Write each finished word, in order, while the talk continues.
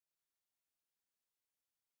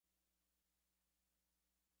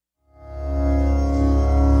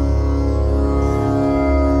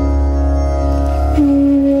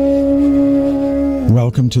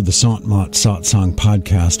Welcome to the Satsang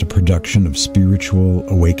podcast, a production of Spiritual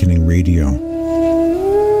Awakening Radio.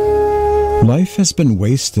 Life has been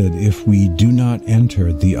wasted if we do not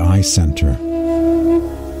enter the I center.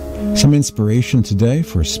 Some inspiration today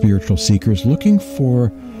for spiritual seekers looking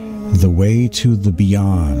for the way to the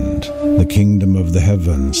beyond, the kingdom of the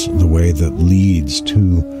heavens, the way that leads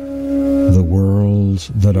to the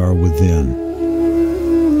worlds that are within.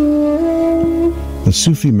 The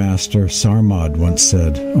Sufi master Sarmad once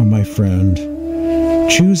said, "Oh, my friend,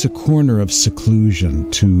 choose a corner of seclusion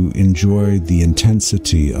to enjoy the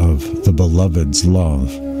intensity of the beloved's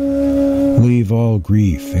love. Leave all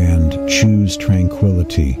grief and choose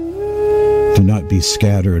tranquility. Do not be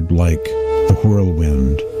scattered like the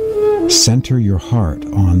whirlwind. Center your heart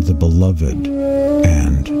on the beloved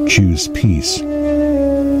and choose peace."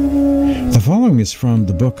 The following is from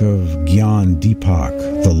the book of Gyan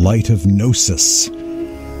Deepak, The Light of Gnosis,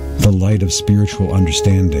 The Light of Spiritual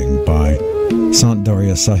Understanding, by Sant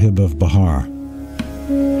Dariya Sahib of Bihar.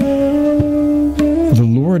 The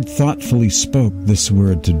Lord thoughtfully spoke this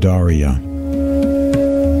word to Dariya.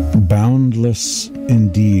 "Boundless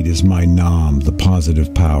indeed is my Nam, the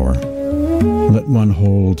positive power. Let one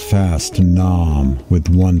hold fast to Nam with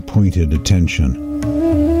one pointed attention.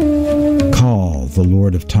 Call the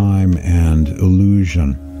Lord of time and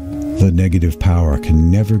illusion. The negative power can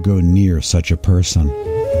never go near such a person.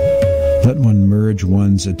 Let one merge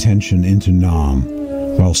one's attention into Nam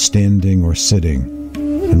while standing or sitting,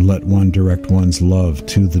 and let one direct one's love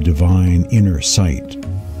to the divine inner sight.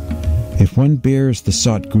 If one bears the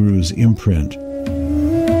Satguru's imprint,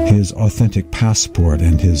 his authentic passport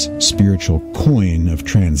and his spiritual coin of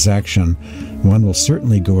transaction, one will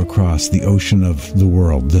certainly go across the ocean of the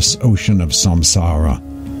world, this ocean of samsara.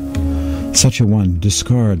 Such a one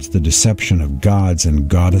discards the deception of gods and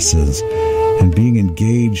goddesses, and being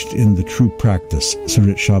engaged in the true practice,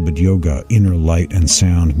 Surit Shabad Yoga, inner light and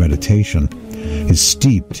sound meditation, is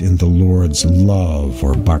steeped in the Lord's love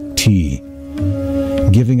or bhakti.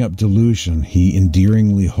 Giving up delusion, he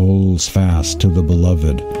endearingly holds fast to the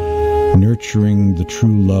beloved, nurturing the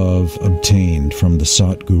true love obtained from the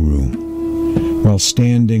Satguru. While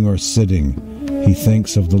standing or sitting, he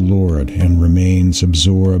thinks of the Lord and remains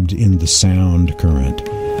absorbed in the sound current.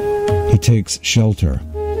 He takes shelter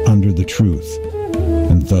under the truth,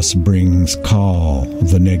 and thus brings Kal,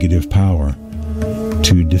 the negative power,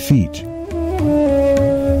 to defeat."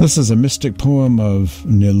 This is a mystic poem of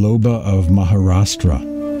Niloba of Maharashtra,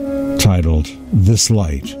 titled "This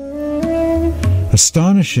Light."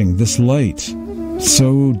 Astonishing, this light,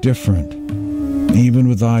 so different. Even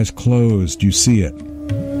with eyes closed, you see it.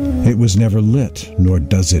 It was never lit, nor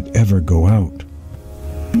does it ever go out.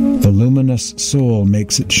 The luminous soul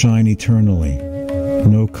makes it shine eternally.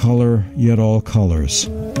 No color, yet all colors.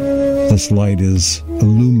 This light is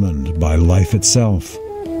illumined by life itself.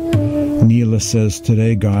 Neela says,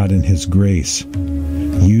 "Today God in His grace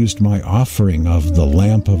used my offering of the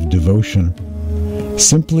lamp of devotion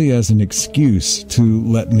simply as an excuse to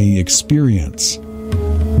let me experience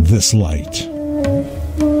this light."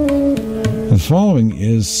 The following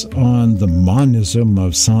is on the monism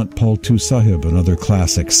of Sant Paltu Sahib, another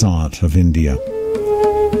classic Sant of India.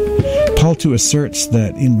 Paltu asserts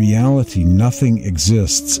that in reality nothing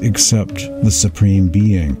exists except the Supreme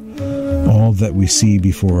Being. All that we see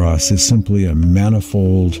before us is simply a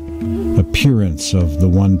manifold appearance of the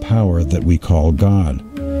one power that we call God.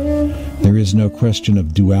 There is no question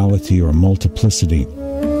of duality or multiplicity.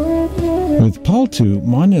 With Paltu,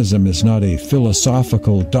 monism is not a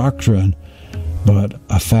philosophical doctrine, but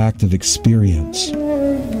a fact of experience.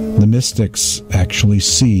 The mystics actually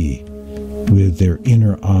see with their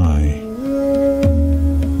inner eye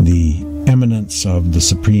the eminence of the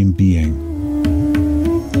Supreme Being.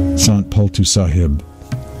 Sant Paltu Sahib.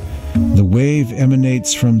 The wave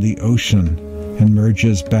emanates from the ocean and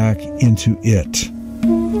merges back into it.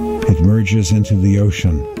 It merges into the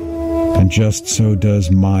ocean, and just so does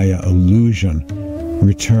Maya illusion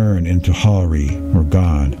return into Hari, or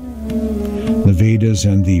God. The Vedas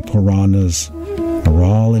and the Puranas are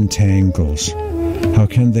all entangles. How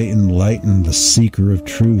can they enlighten the seeker of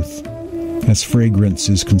truth? As fragrance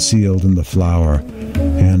is concealed in the flower,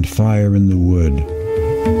 and fire in the wood,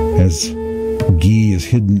 as ghee is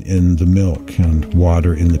hidden in the milk, and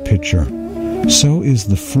water in the pitcher, so is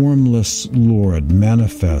the formless Lord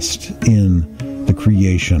manifest in the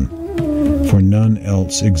creation, for none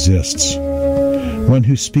else exists. One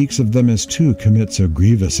who speaks of them as two commits a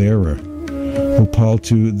grievous error. O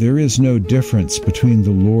Paltu, there is no difference between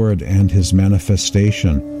the Lord and His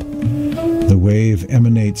manifestation. The wave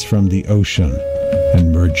emanates from the ocean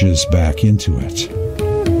and merges back into it,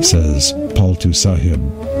 says Paltu Sahib.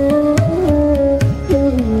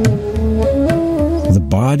 The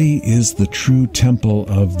body is the true temple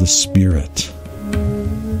of the spirit.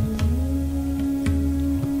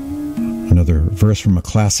 Another verse from a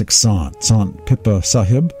classic Sant, Sant Pippa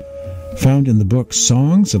Sahib, found in the book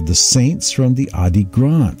Songs of the Saints from the Adi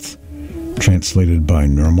Granth, translated by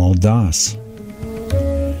Nirmal Das.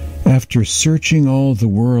 After searching all the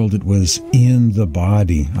world, it was in the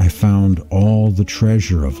body I found all the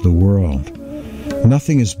treasure of the world.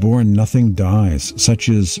 Nothing is born, nothing dies. Such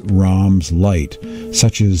is Ram's light,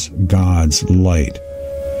 such is God's light.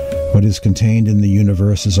 What is contained in the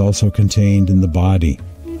universe is also contained in the body.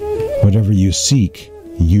 Whatever you seek,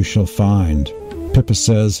 you shall find. Pippa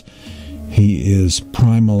says he is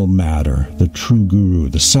primal matter. The true guru,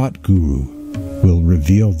 the Sat Guru, will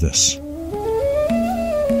reveal this.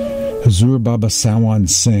 Hazur Baba Sawan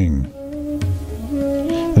Singh.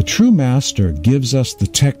 The true master gives us the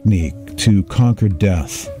technique to conquer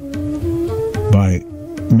death by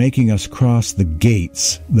making us cross the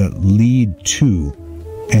gates that lead to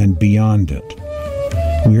and beyond it.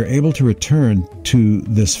 We are able to return to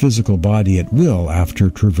this physical body at will after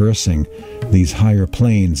traversing these higher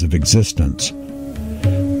planes of existence.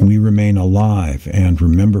 We remain alive and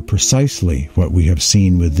remember precisely what we have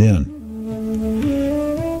seen within.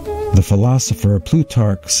 The philosopher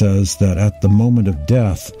Plutarch says that at the moment of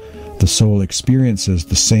death, the soul experiences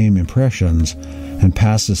the same impressions and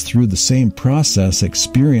passes through the same process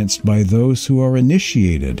experienced by those who are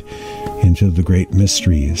initiated into the great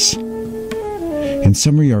mysteries. In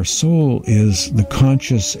summary, our soul is the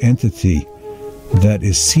conscious entity that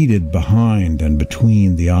is seated behind and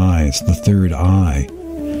between the eyes, the third eye.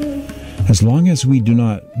 As long as we do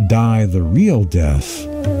not die the real death,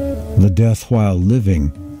 the death while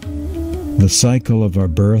living, the cycle of our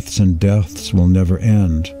births and deaths will never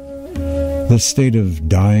end. This state of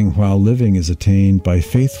dying while living is attained by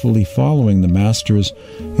faithfully following the Master's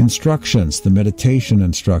instructions, the meditation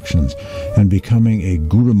instructions, and becoming a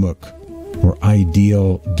Gurumukh, or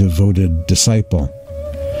ideal devoted disciple,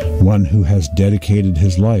 one who has dedicated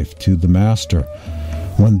his life to the Master.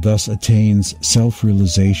 One thus attains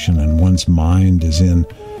self-realization, and one's mind is in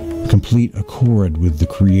complete accord with the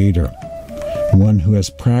Creator. One who has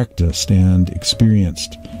practiced and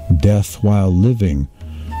experienced death while living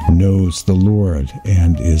knows the Lord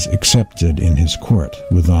and is accepted in his court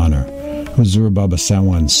with honor. Huzur Baba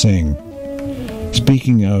Sawan Singh.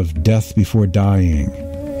 Speaking of death before dying,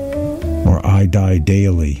 or I die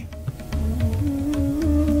daily,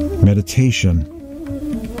 meditation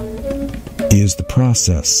is the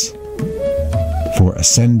process for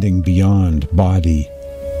ascending beyond body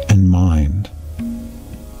and mind.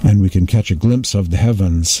 And we can catch a glimpse of the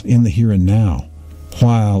heavens in the here and now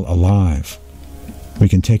while alive. We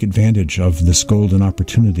can take advantage of this golden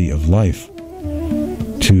opportunity of life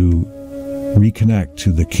to reconnect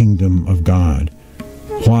to the kingdom of God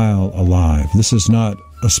while alive. This is not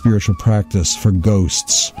a spiritual practice for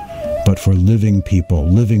ghosts, but for living people,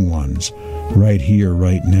 living ones, right here,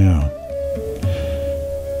 right now.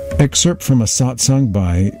 Excerpt from a Satsang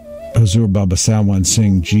by Hazur Baba Sawan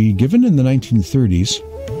Singh Ji, given in the 1930s,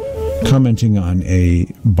 commenting on a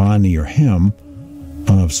Bani or hymn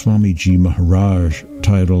of Swami Ji Maharaj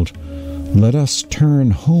titled, "Let us turn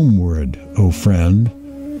homeward, O friend.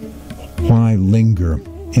 Why linger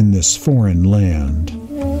in this foreign land?"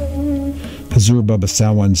 Hazur Baba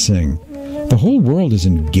Sawan Singh. The whole world is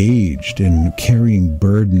engaged in carrying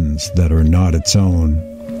burdens that are not its own.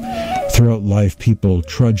 Throughout life, people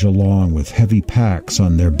trudge along with heavy packs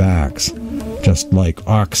on their backs, just like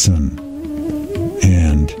oxen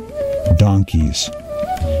and donkeys.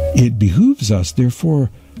 It behooves us, therefore,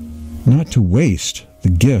 not to waste the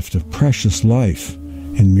gift of precious life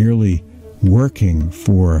in merely working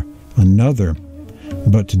for another,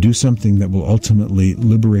 but to do something that will ultimately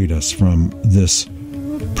liberate us from this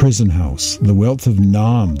prison house. The wealth of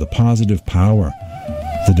Nam, the positive power,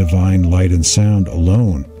 the divine light and sound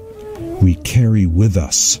alone, we carry with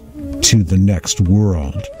us to the next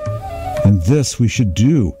world. And this we should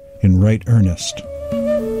do in right earnest.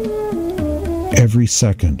 Every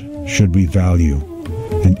second should we value,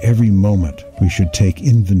 and every moment we should take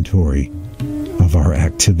inventory of our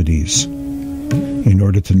activities in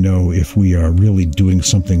order to know if we are really doing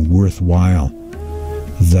something worthwhile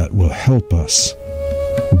that will help us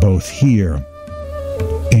both here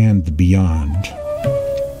and beyond.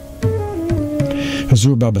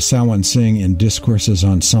 Hazur Baba Sawan Singh in Discourses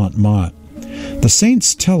on Sant Mat. The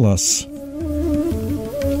saints tell us,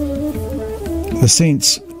 the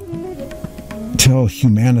saints tell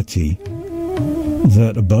humanity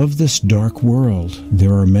that above this dark world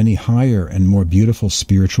there are many higher and more beautiful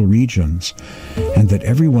spiritual regions, and that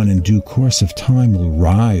everyone in due course of time will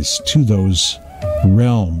rise to those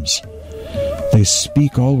realms. They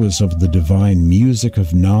speak always of the divine music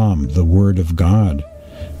of Nam, the word of God,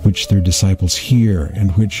 which their disciples hear,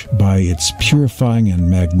 and which by its purifying and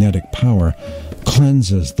magnetic power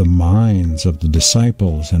cleanses the minds of the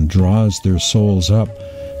disciples and draws their souls up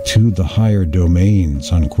to the higher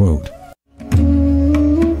domains, unquote.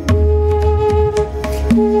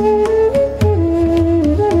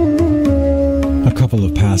 A couple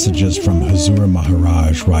of passages from Hazur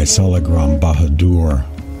Maharaj Rai Saligram Bahadur,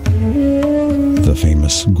 the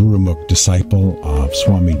famous Gurumukh disciple of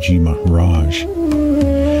Swami Ji Maharaj.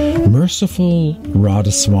 Merciful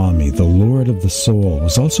Radha-Swami, the Lord of the Soul,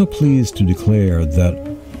 was also pleased to declare that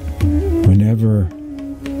whenever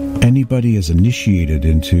anybody is initiated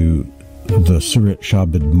into the Surat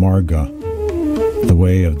Shabad Marga, the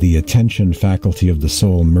way of the attention faculty of the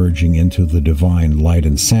soul merging into the divine light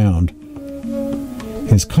and sound,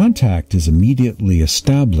 his contact is immediately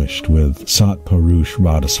established with Sat Purush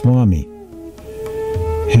Radha-Swami.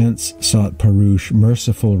 Hence, Sat Purush,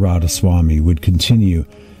 merciful Radha-Swami, would continue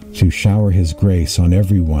to shower his grace on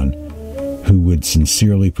everyone who would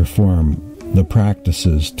sincerely perform the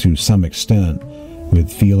practices to some extent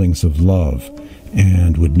with feelings of love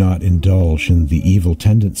and would not indulge in the evil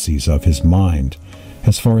tendencies of his mind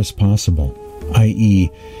as far as possible, i.e.,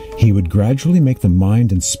 he would gradually make the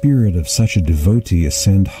mind and spirit of such a devotee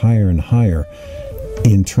ascend higher and higher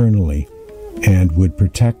internally and would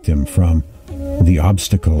protect him from the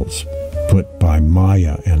obstacles put by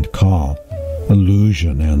Maya and Kal,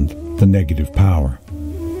 illusion and the negative power.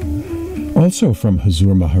 Also from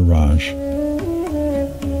Hazur Maharaj,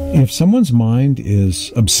 if someone's mind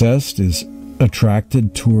is obsessed, is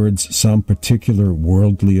attracted towards some particular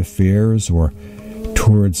worldly affairs or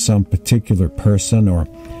towards some particular person, or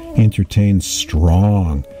entertains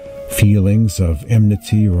strong feelings of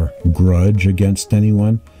enmity or grudge against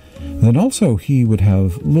anyone, then also he would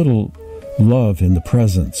have little love in the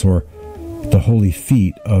presence or the holy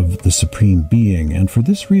feet of the Supreme Being, and for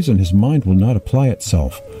this reason his mind will not apply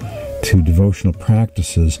itself to devotional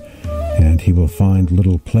practices, and he will find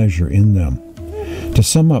little pleasure in them. To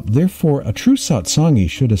sum up, therefore, a true Satsangi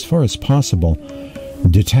should, as far as possible,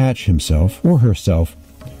 detach himself or herself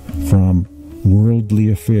from worldly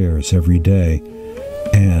affairs every day,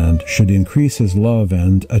 and should increase his love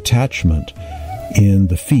and attachment in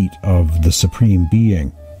the feet of the Supreme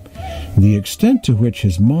Being. The extent to which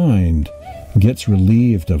his mind gets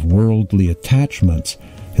relieved of worldly attachments,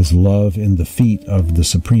 his love in the feet of the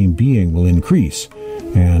Supreme Being will increase,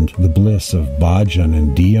 and the bliss of bhajan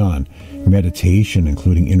and dhyan meditation,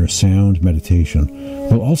 including inner sound meditation,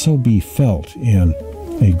 will also be felt in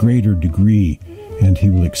a greater degree, and he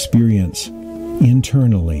will experience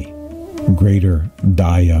internally greater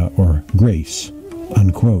daya or grace,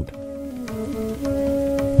 unquote.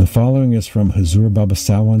 The following is from Hazur Baba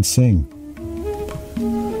Sawan Singh.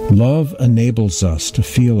 Love enables us to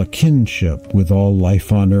feel a kinship with all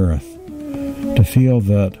life on earth, to feel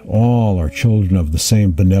that all are children of the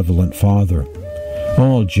same benevolent Father.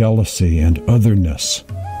 All jealousy and otherness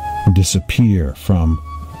disappear from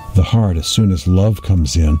the heart as soon as love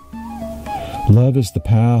comes in. Love is the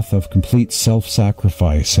path of complete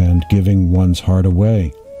self-sacrifice and giving one's heart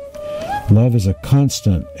away. Love is a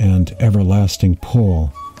constant and everlasting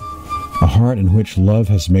pull. A heart in which love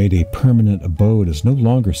has made a permanent abode is no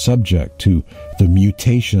longer subject to the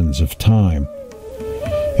mutations of time.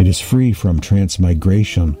 It is free from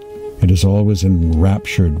transmigration. It is always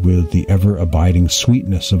enraptured with the ever-abiding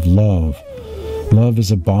sweetness of love. Love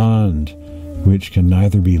is a bond which can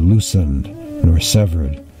neither be loosened nor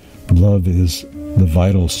severed. Love is the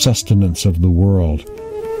vital sustenance of the world,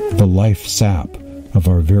 the life sap of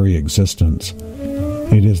our very existence.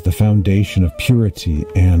 It is the foundation of purity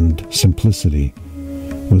and simplicity.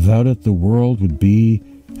 Without it, the world would be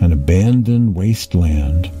an abandoned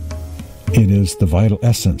wasteland. It is the vital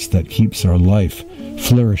essence that keeps our life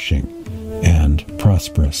flourishing and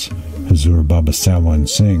prosperous. Hazur Baba Sawan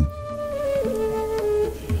Singh.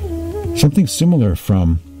 Something similar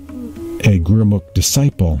from a Gurumukh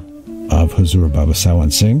disciple of Hazur Baba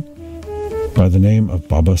Sawan Singh by the name of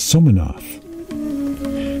Baba Somanath.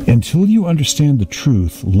 Until you understand the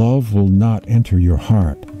truth, love will not enter your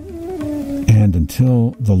heart. And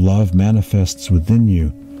until the love manifests within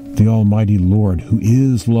you, the Almighty Lord, who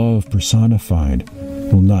is love personified,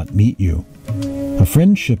 will not meet you. A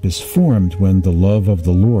friendship is formed when the love of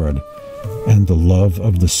the Lord and the love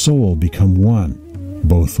of the soul become one,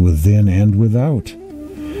 both within and without.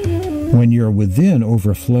 When your within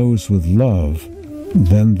overflows with love,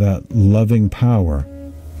 then that loving power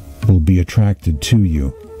will be attracted to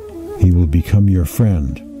you. He will become your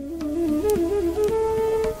friend.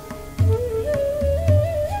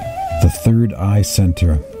 The third eye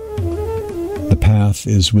center. The path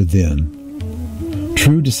is within.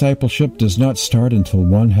 True discipleship does not start until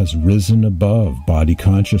one has risen above body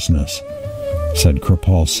consciousness, said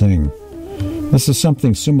Kirpal Singh. This is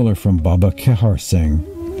something similar from Baba Kehar Singh.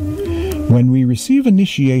 When we receive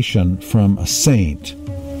initiation from a saint,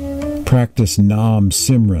 practice Nam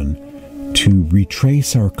Simran to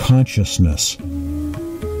retrace our consciousness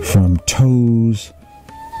from toes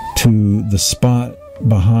to the spot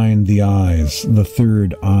behind the eyes, the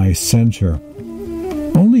third eye center.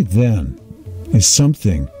 Only then is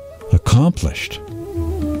something accomplished.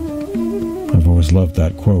 I've always loved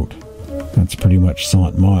that quote. That's pretty much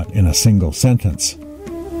Sant in a single sentence.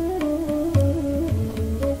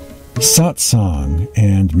 Satsang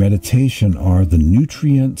and meditation are the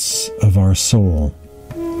nutrients of our soul.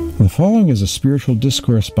 The following is a spiritual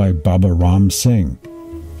discourse by Baba Ram Singh,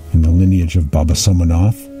 in the lineage of Baba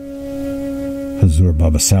Somanath, Hazur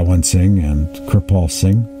Baba Sawan Singh, and Kirpal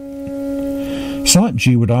Singh. Sant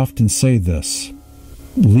Ji would often say this: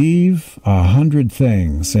 leave 100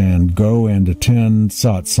 things and go and attend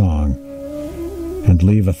satsang, and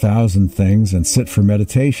leave 1,000 things and sit for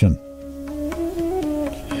meditation.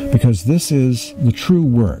 Because this is the true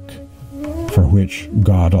work for which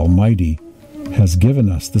God Almighty has given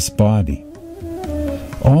us this body.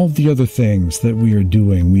 All the other things that we are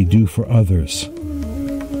doing, we do for others.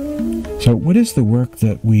 So what is the work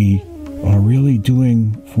that we are really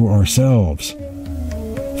doing for ourselves,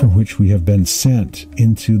 for which we have been sent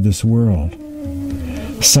into this world?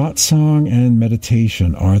 Satsang and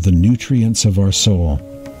meditation are the nutrients of our soul.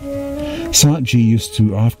 Sant Ji used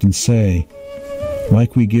to often say,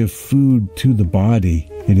 like we give food to the body,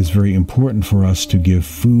 it is very important for us to give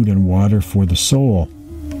food and water for the soul.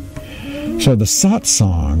 So the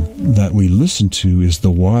satsang that we listen to is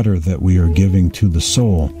the water that we are giving to the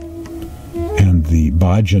soul. And the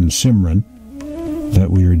bhajan simran that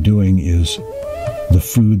we are doing is the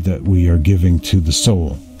food that we are giving to the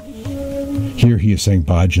soul. Here he is saying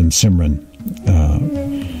bhajan simran.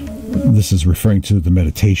 This is referring to the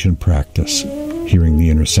meditation practice, hearing the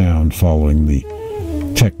inner sound, following the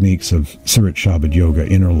techniques of Surat Shabad Yoga,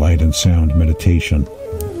 inner light and sound meditation.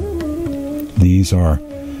 These are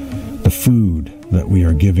the food that we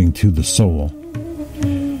are giving to the soul.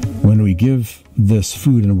 When we give this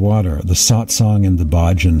food and water, the satsang and the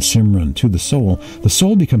bhajan simran, to the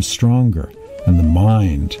soul becomes stronger and the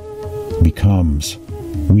mind becomes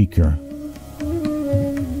weaker.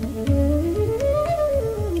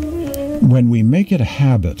 When we make it a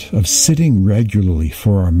habit of sitting regularly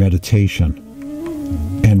for our meditation,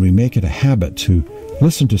 and we make it a habit to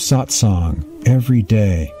listen to satsang every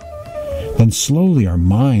day, then slowly our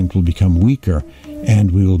mind will become weaker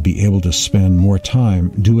and we will be able to spend more time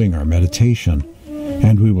doing our meditation,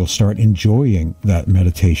 and we will start enjoying that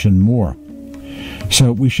meditation more.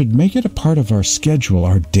 So we should make it a part of our schedule,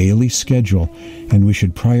 our daily schedule, and we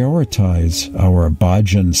should prioritize our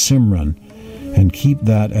bhajan simran and keep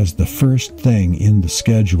that as the first thing in the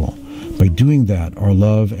schedule. By doing that, our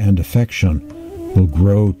love and affection will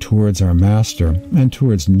grow towards our Master and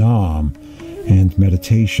towards Nam and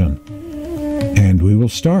meditation. And we will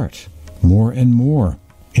start more and more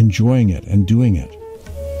enjoying it and doing it.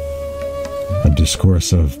 A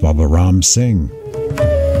discourse of Baba Ram Singh.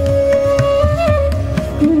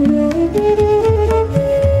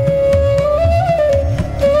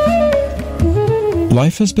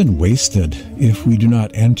 Life has been wasted if we do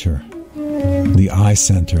not enter the eye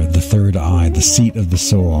center, the third eye, the seat of the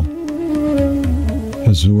soul.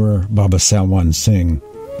 Hazur Baba Sawan Singh.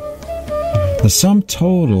 The sum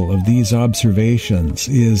total of these observations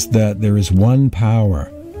is that there is one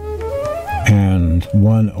power and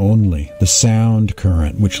one only, the sound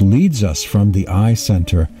current, which leads us from the eye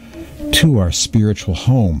center to our spiritual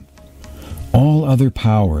home. All other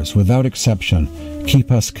powers, without exception,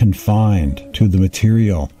 keep us confined to the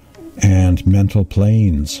material and mental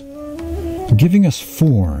planes, giving us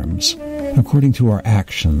forms according to our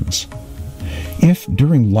actions. If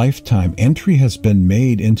during lifetime entry has been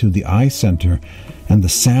made into the eye center and the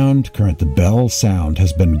sound current, the bell sound,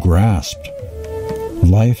 has been grasped,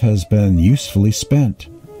 life has been usefully spent.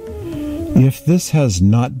 If this has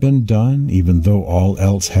not been done, even though all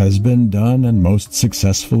else has been done and most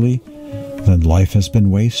successfully, then life has been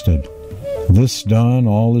wasted. This done,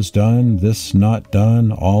 all is done. This not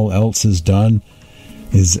done, all else is done,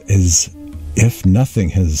 is if nothing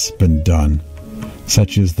has been done.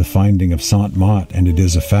 Such is the finding of Sant, and it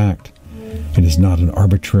is a fact. It is not an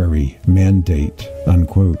arbitrary mandate,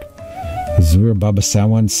 unquote. Hazur Baba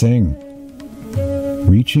Sawan Singh.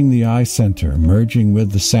 Reaching the eye center, merging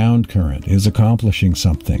with the sound current, is accomplishing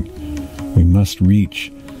something. We must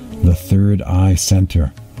reach the third eye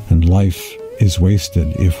center, and life is wasted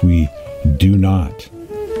if we do not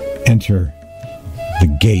enter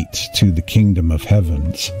the gate to the kingdom of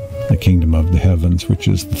heavens, the kingdom of the heavens, which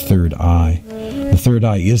is the third eye. The third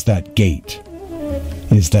eye is that gate,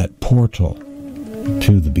 is that portal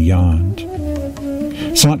to the beyond.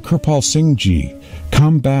 Sant Kirpal Singh Ji,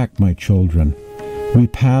 come back, my children. We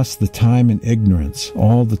pass the time in ignorance.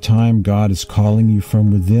 All the time God is calling you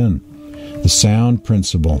from within. The sound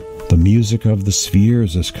principle, the music of the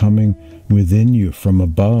spheres is coming within you from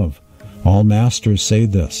above. All masters say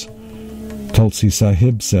this. Tulsi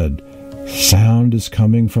Sahib said, sound is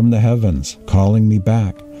coming from the heavens, calling me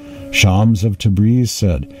back. Shams of Tabriz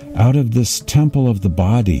said, out of this temple of the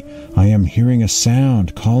body, I am hearing a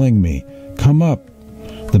sound calling me. Come up.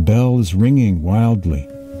 The bell is ringing wildly.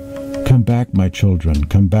 Come back, my children,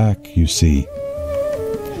 come back, you see.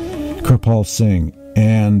 Kirpal Singh,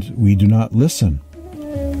 and we do not listen.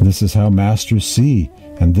 This is how masters see,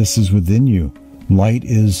 and this is within you. Light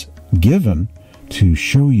is given to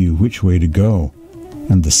show you which way to go,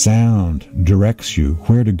 and the sound directs you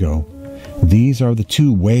where to go. These are the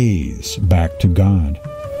two ways back to God.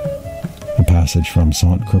 A passage from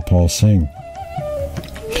Sant Kirpal Singh.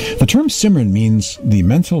 The term Simran means the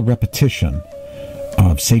mental repetition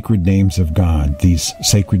of sacred names of God. These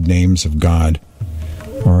sacred names of God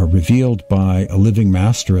are revealed by a living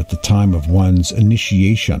master at the time of one's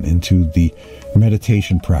initiation into the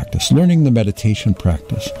meditation practice. Learning the meditation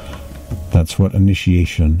practice. That's what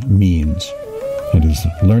initiation means. It is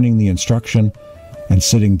learning the instruction and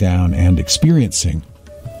sitting down and experiencing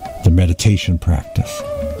the meditation practice.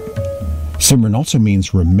 Simran also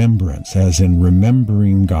means remembrance, as in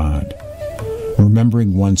remembering God,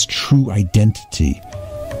 remembering one's true identity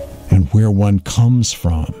and where one comes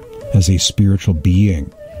from as a spiritual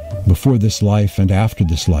being before this life and after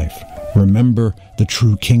this life. Remember the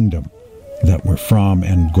true kingdom that we're from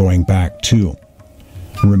and going back to.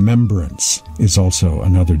 Remembrance is also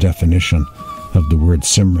another definition of the word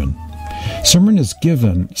Simran. Simran is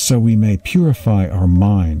given so we may purify our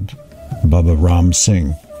mind. Baba Ram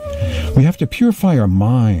Singh. We have to purify our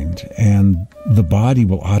mind, and the body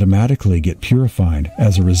will automatically get purified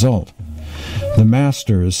as a result. The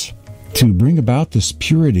masters, to bring about this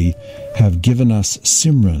purity, have given us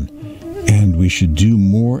Simran, and we should do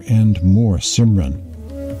more and more Simran.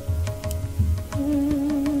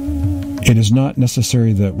 It is not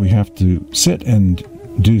necessary that we have to sit and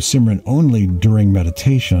do Simran only during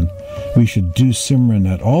meditation. We should do Simran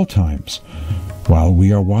at all times, while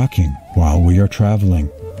we are walking, while we are traveling,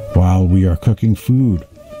 while we are cooking food,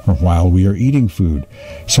 or while we are eating food.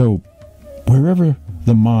 So, wherever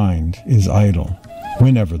the mind is idle,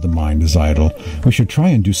 whenever the mind is idle, we should try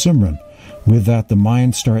and do Simran. With that, the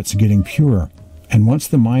mind starts getting pure. And once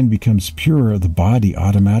the mind becomes purer, the body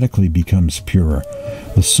automatically becomes purer.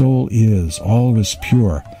 The soul is always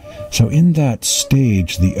pure. So in that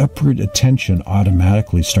stage, the upward attention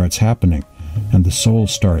automatically starts happening, and the soul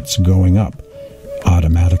starts going up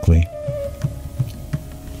automatically.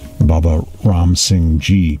 Baba Ram Singh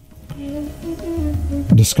Ji,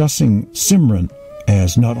 discussing Simran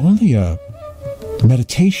as not only a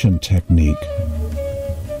meditation technique,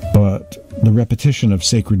 but the repetition of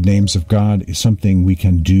sacred names of God is something we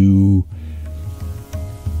can do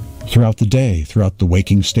throughout the day, throughout the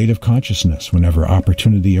waking state of consciousness, whenever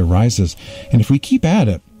opportunity arises. And if we keep at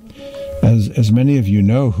it, as many of you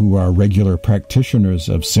know who are regular practitioners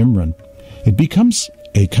of Simran, it becomes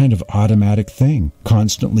a kind of automatic thing,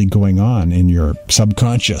 constantly going on in your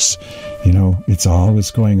subconscious. You know, it's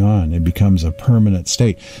always going on. It becomes a permanent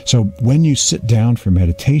state. So when you sit down for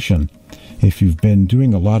meditation, if you've been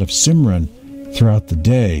doing a lot of Simran throughout the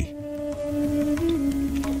day,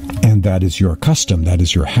 and that is your custom, that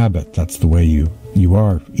is your habit, that's the way you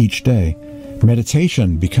are each day,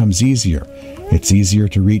 meditation becomes easier. It's easier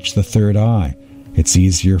to reach the third eye. It's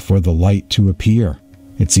easier for the light to appear.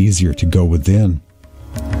 It's easier to go within.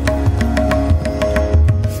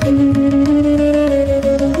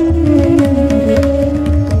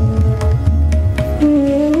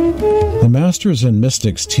 The masters and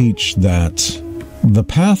mystics teach that the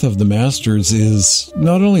path of the masters is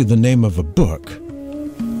not only the name of a book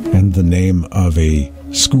and the name of a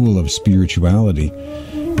school of spirituality,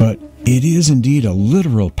 but it is indeed a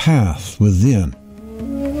literal path within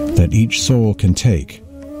that each soul can take,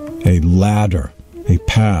 a ladder, a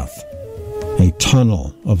path, a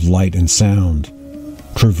tunnel of light and sound,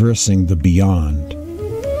 traversing the beyond.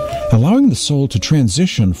 allowing the soul to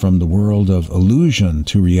transition from the world of illusion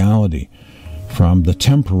to reality, from the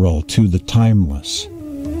temporal to the timeless,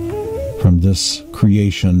 from this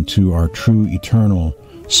creation to our true eternal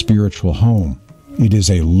spiritual home. It is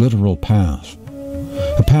a literal path,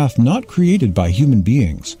 a path not created by human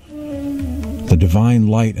beings. The divine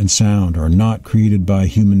light and sound are not created by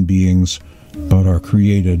human beings, but are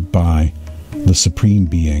created by the Supreme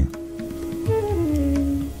Being.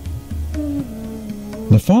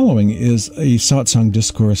 The following is a Satsang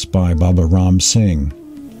discourse by Baba Ram Singh.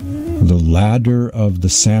 The ladder of the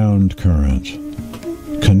sound current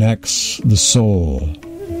connects the soul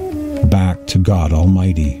back to God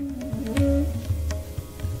Almighty.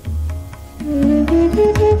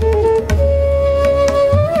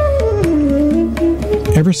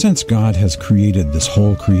 Ever since God has created this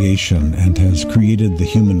whole creation and has created the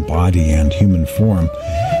human body and human form,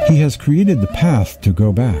 He has created the path to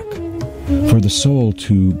go back, for the soul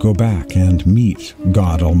to go back and meet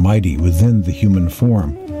God Almighty within the human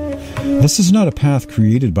form. This is not a path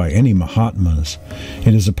created by any Mahatmas.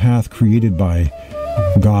 It is a path created by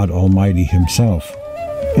God Almighty Himself.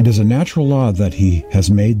 It is a natural law that He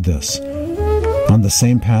has made this. On the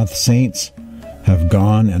same path, saints have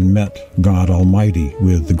gone and met God Almighty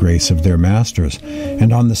with the grace of their masters.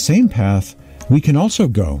 And on the same path, we can also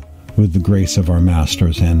go with the grace of our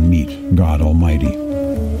masters and meet God Almighty.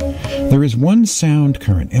 There is one sound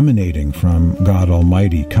current emanating from God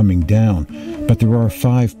Almighty coming down, but there are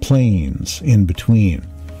 5 planes in between.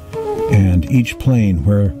 And each plane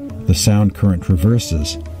where the sound current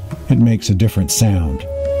traverses, it makes a different sound.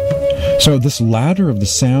 So this ladder of the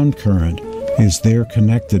sound current is there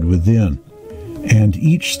connected within. And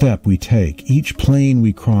each step we take, each plane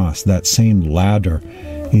we cross, that same ladder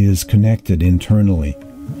is connected internally.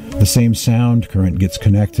 The same sound current gets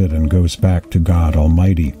connected and goes back to God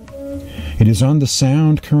Almighty. It is on the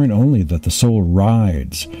sound current only that the soul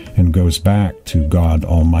rides and goes back to God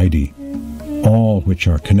Almighty, all which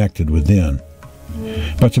are connected within.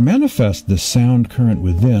 But to manifest this sound current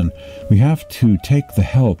within, we have to take the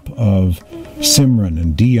help of Simran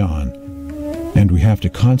and Dhyan, and we have to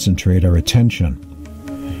concentrate our attention.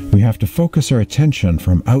 We have to focus our attention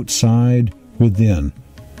from outside within,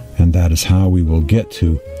 and that is how we will get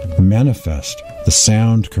to manifest the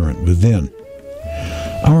sound current within.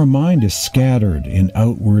 Our mind is scattered in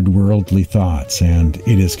outward worldly thoughts, and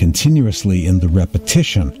it is continuously in the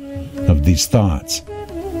repetition of these thoughts,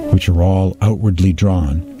 which are all outwardly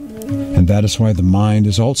drawn, and that is why the mind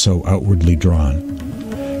is also outwardly drawn.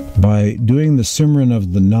 By doing the Simran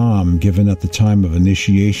of the Nam given at the time of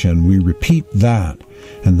initiation, we repeat that,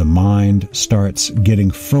 and the mind starts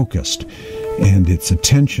getting focused, and its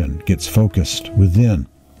attention gets focused within.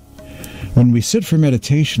 When we sit for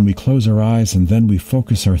meditation, we close our eyes, and then we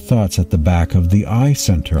focus our thoughts at the back of the eye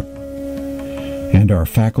center. And our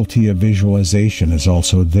faculty of visualization is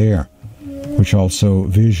also there, which also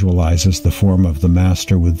visualizes the form of the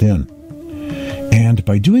Master within. And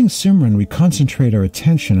by doing Simran, we concentrate our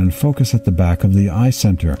attention and focus at the back of the eye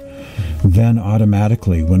center. Then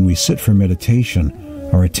automatically, when we sit for meditation,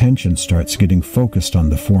 our attention starts getting focused on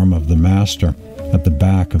the form of the Master at the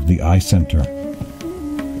back of the eye center.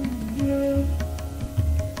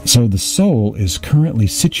 So the soul is currently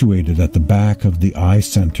situated at the back of the eye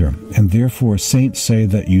center, and therefore saints say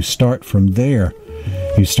that you start from there.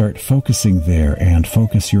 You start focusing there and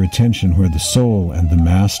focus your attention where the soul and the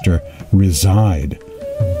Master reside.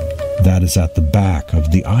 That is at the back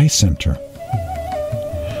of the eye center.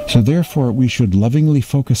 So therefore we should lovingly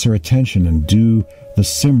focus our attention and do the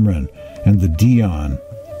Simran and the Dhyan,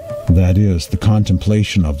 that is, the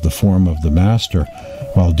contemplation of the form of the Master,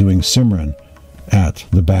 while doing Simran at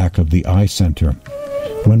the back of the eye center.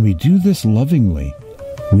 When we do this lovingly,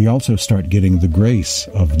 we also start getting the grace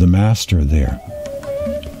of the Master there.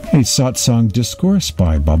 A Satsang discourse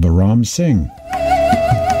by Baba Ram Singh.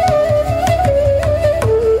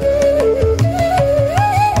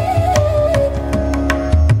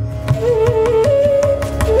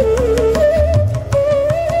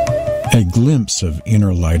 A glimpse of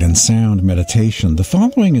inner light and sound meditation. The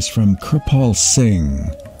following is from Kirpal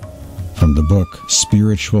Singh, from the book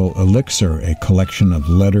Spiritual Elixir, a collection of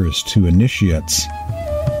letters to initiates,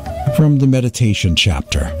 from the meditation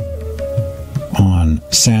chapter on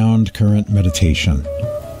sound current meditation.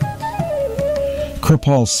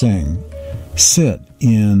 Kirpal Singh, sit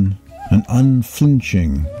in an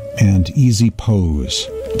unflinching and easy pose,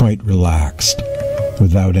 quite relaxed,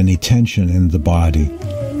 without any tension in the body.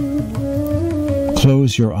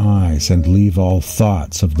 Close your eyes and leave all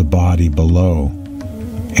thoughts of the body below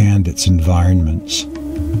and its environments.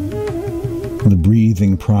 the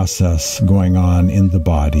breathing process going on in the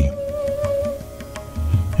body.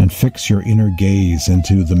 And fix your inner gaze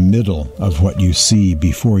into the middle of what you see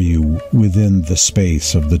before you within the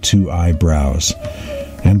space of the two eyebrows.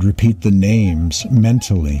 And repeat the names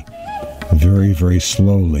mentally, very, very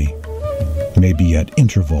slowly, maybe at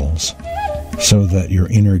intervals, so that your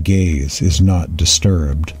inner gaze is not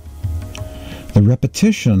disturbed. The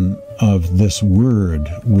repetition of this word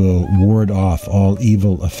will ward off all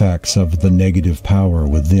evil effects of the negative power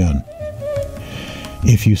within.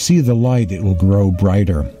 If you see the light, it will grow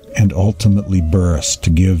brighter and ultimately burst to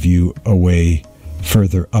give you a way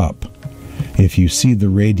further up. If you see the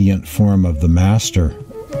radiant form of the Master,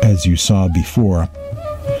 as you saw before,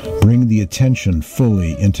 bring the attention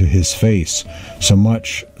fully into his face, so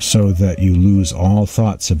much so that you lose all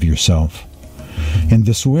thoughts of yourself. In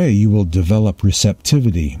this way, you will develop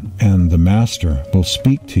receptivity, and the Master will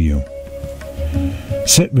speak to you.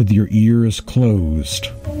 Sit with your ears closed.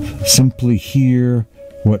 Simply hear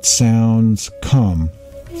what sounds come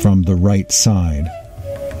from the right side.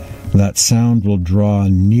 That sound will draw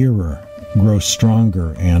nearer, grow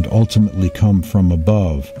stronger, and ultimately come from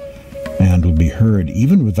above, and will be heard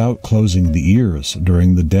even without closing the ears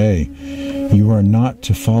during the day. You are not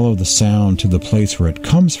to follow the sound to the place where it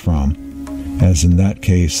comes from, as in that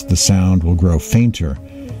case the sound will grow fainter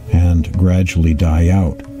and gradually die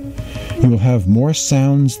out. You will have more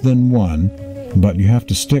sounds than one, but you have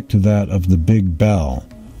to stick to that of the big bell,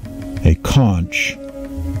 a conch,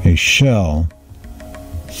 a shell,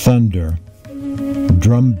 thunder,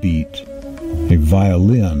 drum beat, a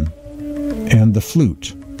violin, and the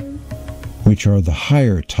flute, which are the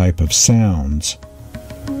higher type of sounds,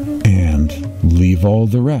 and leave all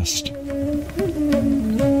the rest.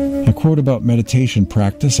 A quote about meditation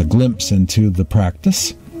practice, a glimpse into the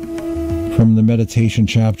practice, from the meditation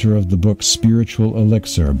chapter of the book Spiritual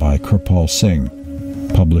Elixir by Kirpal Singh,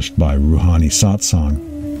 published by Ruhani Satsang.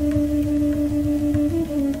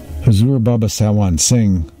 Hazur Baba Sawan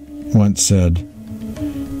Singh once said,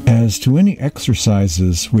 "As to any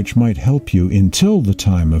exercises which might help you until the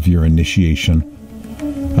time of your initiation,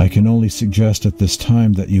 I can only suggest at this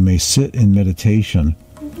time that you may sit in meditation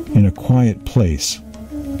in a quiet place,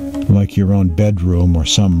 like your own bedroom or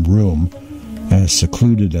some room, as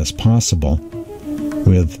secluded as possible,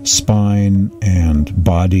 with spine and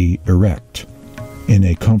body erect, in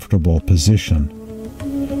a comfortable position.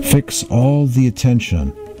 Fix all the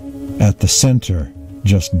attention at the center,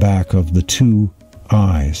 just back of the two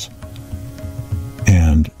eyes,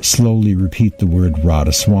 and slowly repeat the word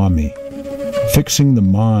Radha Swami, fixing the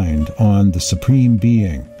mind on the Supreme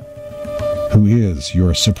Being, who is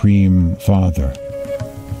your Supreme Father."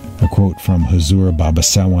 A quote from Hazur Baba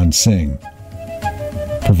Sawan Singh,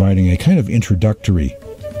 providing a kind of introductory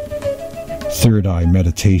third eye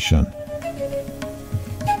meditation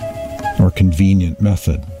or convenient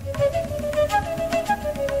method.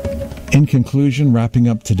 In conclusion, wrapping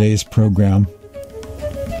up today's program,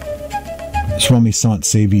 Swami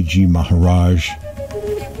Santsevi Ji Maharaj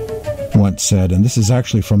once said, and this is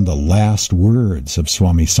actually from the last words of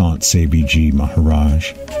Swami Santsevi Ji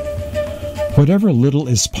Maharaj, "Whatever little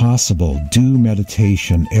is possible, do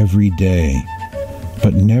meditation every day,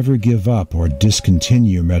 but never give up or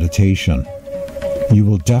discontinue meditation. You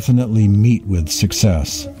will definitely meet with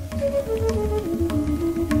success."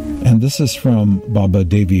 And this is from Baba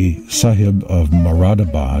Devi Sahib of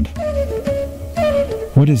Moradabad.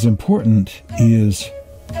 What is important is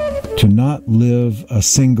to not live a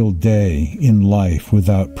single day in life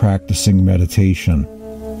without practicing meditation.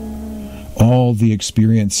 All the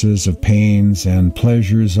experiences of pains and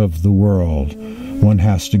pleasures of the world one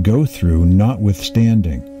has to go through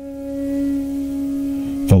notwithstanding.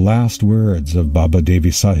 The last words of Baba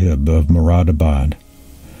Devi Sahib of Moradabad: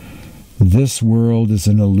 "This world is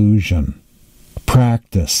an illusion.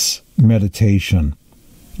 Practice meditation.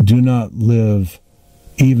 Do not live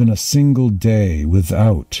even a single day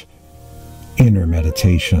without inner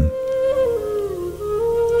meditation."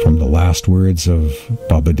 From the last words of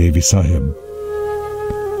Baba Devi Sahib.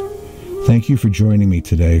 Thank you for joining me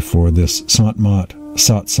today for this Samad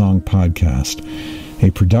Satsang podcast,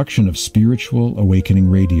 a production of Spiritual Awakening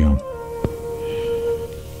Radio.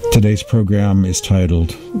 Today's program is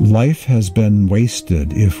titled, "Life Has Been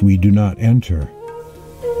Wasted If We Do Not Enter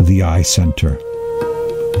the Eye Center."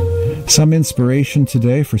 Some inspiration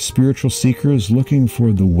today for spiritual seekers looking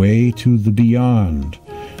for the way to the beyond,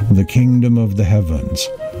 the kingdom of the heavens,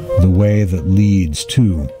 the way that leads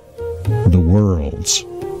to the worlds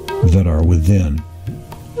that are within,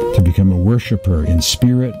 to become a worshiper in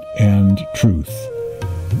spirit and truth,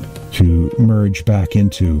 to merge back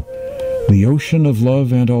into the ocean of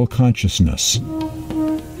love and all consciousness,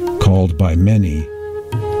 called by many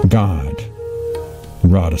God,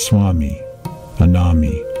 Radha Swami,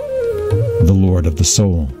 Anami, the Lord of the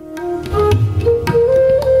Soul.